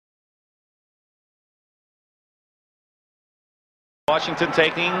Washington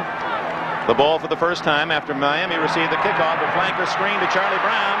taking the ball for the first time after Miami received the kickoff. A flanker screen to Charlie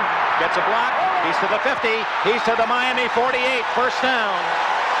Brown. Gets a block. He's to the 50. He's to the Miami 48. First down.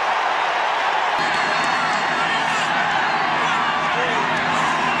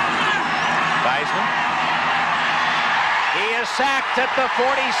 Theismann. He is sacked at the 46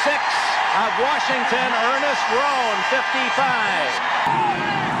 of Washington. Ernest Roan, 55.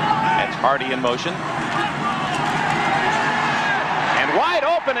 That's Hardy in motion. Wide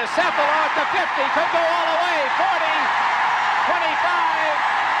open is Cephalo at the 50. Could go all the way. 40, 25,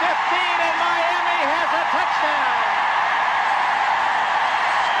 15, and Miami has a touchdown.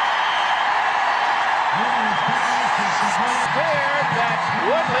 Cleared that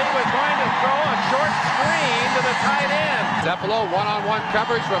Woodley was going to throw a short screen to the tight end. Cephalo one-on-one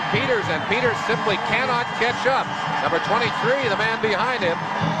coverage from Peters, and Peters simply cannot catch up. Number 23, the man behind him.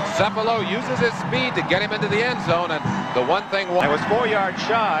 Cephalo uses his speed to get him into the end zone, and the one thing... I was 4 yards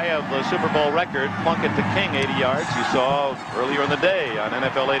shy of the Super Bowl record. Plunkett to King, 80 yards. You saw earlier in the day on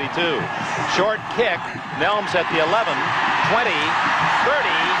NFL 82. Short kick. Nelms at the 11, 20, 30.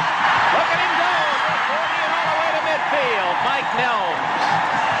 Look at him go. 40 and all the way to midfield. Mike Nelms.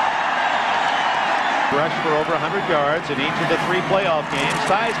 Rush for over 100 yards in each of the 3 playoff games.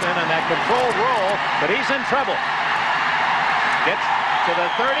 Theismann on that controlled roll, but he's in trouble. Gets to the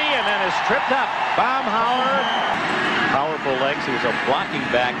 30 and then is tripped up. Baumhauer. Powerful legs. He was a blocking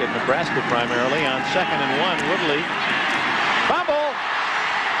back at Nebraska primarily. On 2nd and 1, Woodley. Fumble.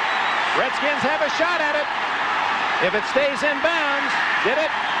 Redskins have a shot at it. If it stays in bounds. Did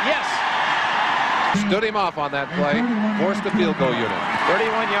it? Yes. Stood him off on that play. Forced the field goal unit.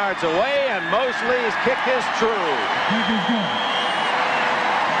 31 yards away, and Mosley's kick is true.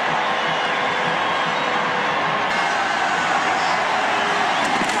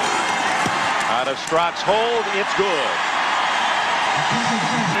 Out of Strock's hold, it's good.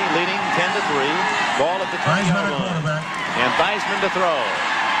 Leading 10-3. Ball at the 20-yard line. And Theismann to throw.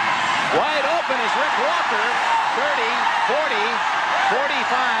 Wide open is Rick Walker. 30, 40,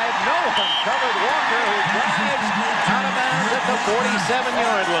 45. No one covered Walker, who drives out of bounds at the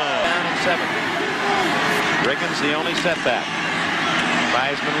 47-yard line. Down in 7. Riggins the only setback.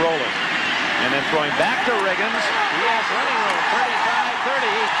 Theismann rolling. And then throwing back to Riggins. He has running room. 35,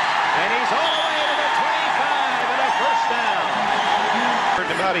 30. And he's all the way to the 25 and a first down.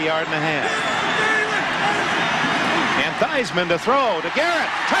 About a yard and a half. And Theismann to throw to Garrett.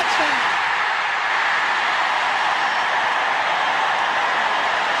 Touchdown.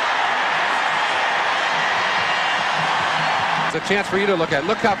 It's a chance for you to look at.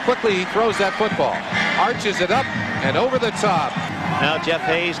 Look how quickly he throws that football. Arches it up and over the top. Now Jeff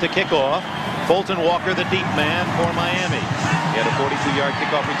Hayes to kick off. Fulton Walker, the deep man for Miami. He had a 42-yard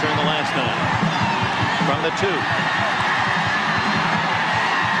kickoff return the last time. From the 2.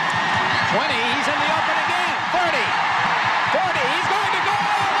 20, he's in the open again. 30, 40, he's going to go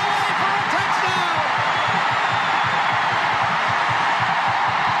all the way for a touchdown.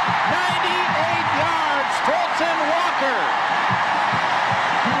 98 yards, Fulton Walker.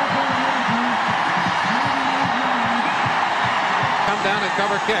 Come down and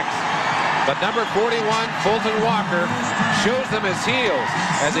cover kicks. But number 41, Fulton Walker, shows them his heels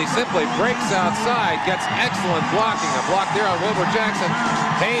as he simply breaks outside, gets excellent blocking. A block there on Wilbur Jackson.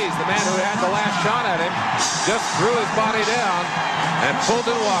 Hayes, the man who had the last shot at him, just threw his body down, and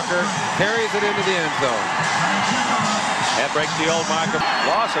Fulton Walker carries it into the end zone. That breaks the old mark of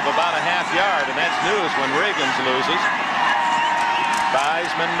loss of about a half yard, and that's news when Riggins loses.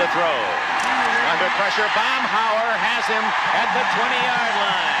 Theismann to throw. Under pressure, Baumhauer has him at the 20-yard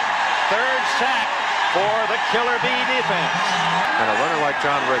line. 3rd sack for the Killer Bee defense. And a runner like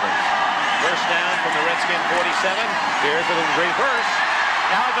John Riggins. First down from the Redskin 47. Here's a little reverse.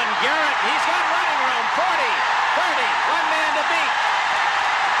 Alvin Garrett, he's got running room. 40, 30, one man to beat.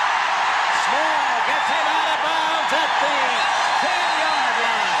 Small gets him out of bounds at the 10-yard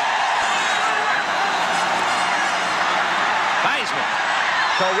line. Theismann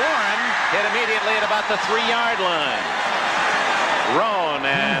to Warren, hit immediately at about the 3-yard line. Roan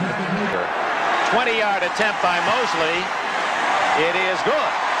and 20-yard attempt by Mosley. It is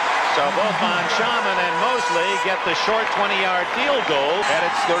good. So both Shaman and Mosley get the short 20-yard field goal at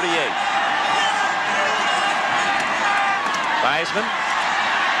its 38. Theismann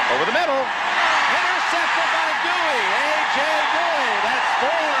over the middle. Intercepted by Dewey. A.J. Dewey. That's 4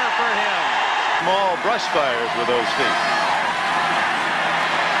 for him. Small brush fires with those feet.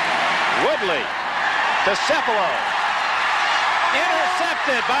 Woodley to Cephalo.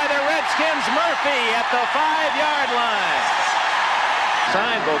 Intercepted by the Redskins' Murphy at the 5-yard line.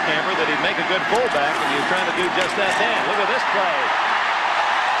 sign, Bo Camper, that he'd make a good fullback, and he was trying to do just that then. Look at this play.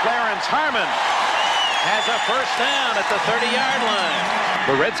 Clarence Harmon has a first down at the 30-yard line.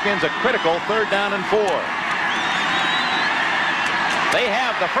 The Redskins a critical 3rd down and 4. They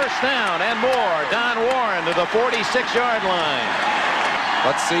have the first down and more. Don Warren to the 46-yard line.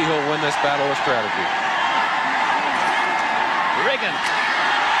 Let's see who'll win this battle of strategy. Riggins.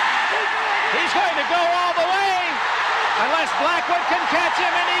 He's going to go all the way unless Blackwood can catch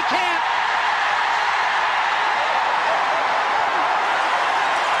him, and he can't.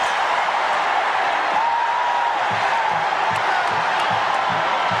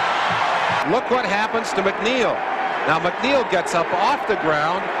 Look what happens to McNeil. Now McNeil gets up off the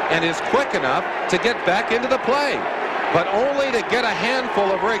ground and is quick enough to get back into the play, but only to get a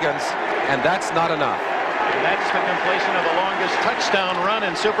handful of Riggins, and that's not enough. And that's the completion of the longest touchdown run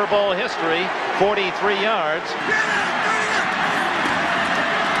in Super Bowl history, 43 yards.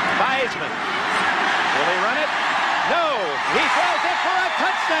 Theismann. Will he run it? No. He throws it for a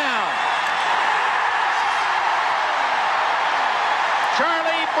touchdown.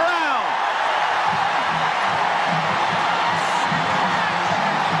 Charlie Brown.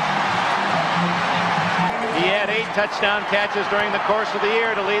 He had 8 touchdown catches during the course of the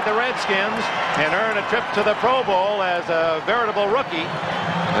year to lead the Redskins and earn a trip to the Pro Bowl as a veritable rookie.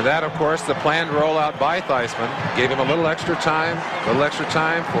 And that, of course, the planned rollout by Theismann gave him a little extra time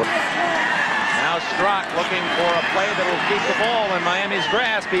for... Now Strock looking for a play that will keep the ball in Miami's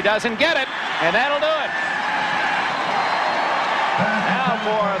grasp. He doesn't get it, and that'll do it. Now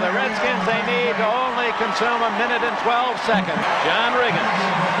for the Redskins, they need to only consume 1 minute and 12 seconds. John Riggins,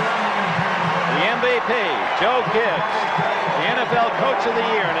 the MVP, Joe Gibbs, the NFL Coach of the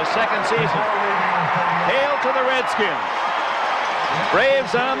Year in his 2nd season. Hail to the Redskins.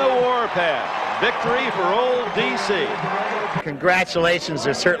 Braves on the warpath. Victory for old D.C. Congratulations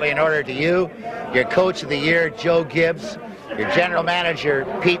are certainly in order to you, your Coach of the Year, Joe Gibbs, your General Manager,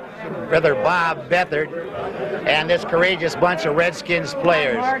 Bob Beathard, and this courageous bunch of Redskins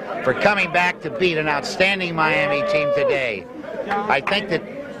players for coming back to beat an outstanding Miami team today. I think that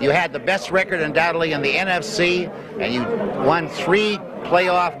you had the best record undoubtedly in the NFC, and you won 3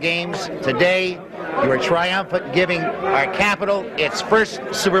 playoff games today. You were triumphant, giving our capital its first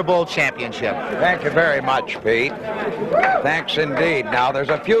Super Bowl championship. Thank you very much, Pete. Thanks indeed. Now, there's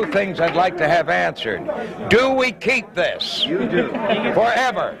a few things I'd like to have answered. Do we keep this? You do.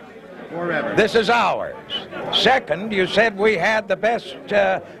 Forever? Forever. This is ours. Second, you said we had the best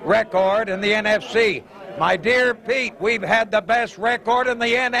record in the NFC. My dear Pete, we've had the best record in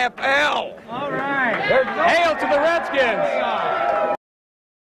the NFL. All right. Hail to the Redskins.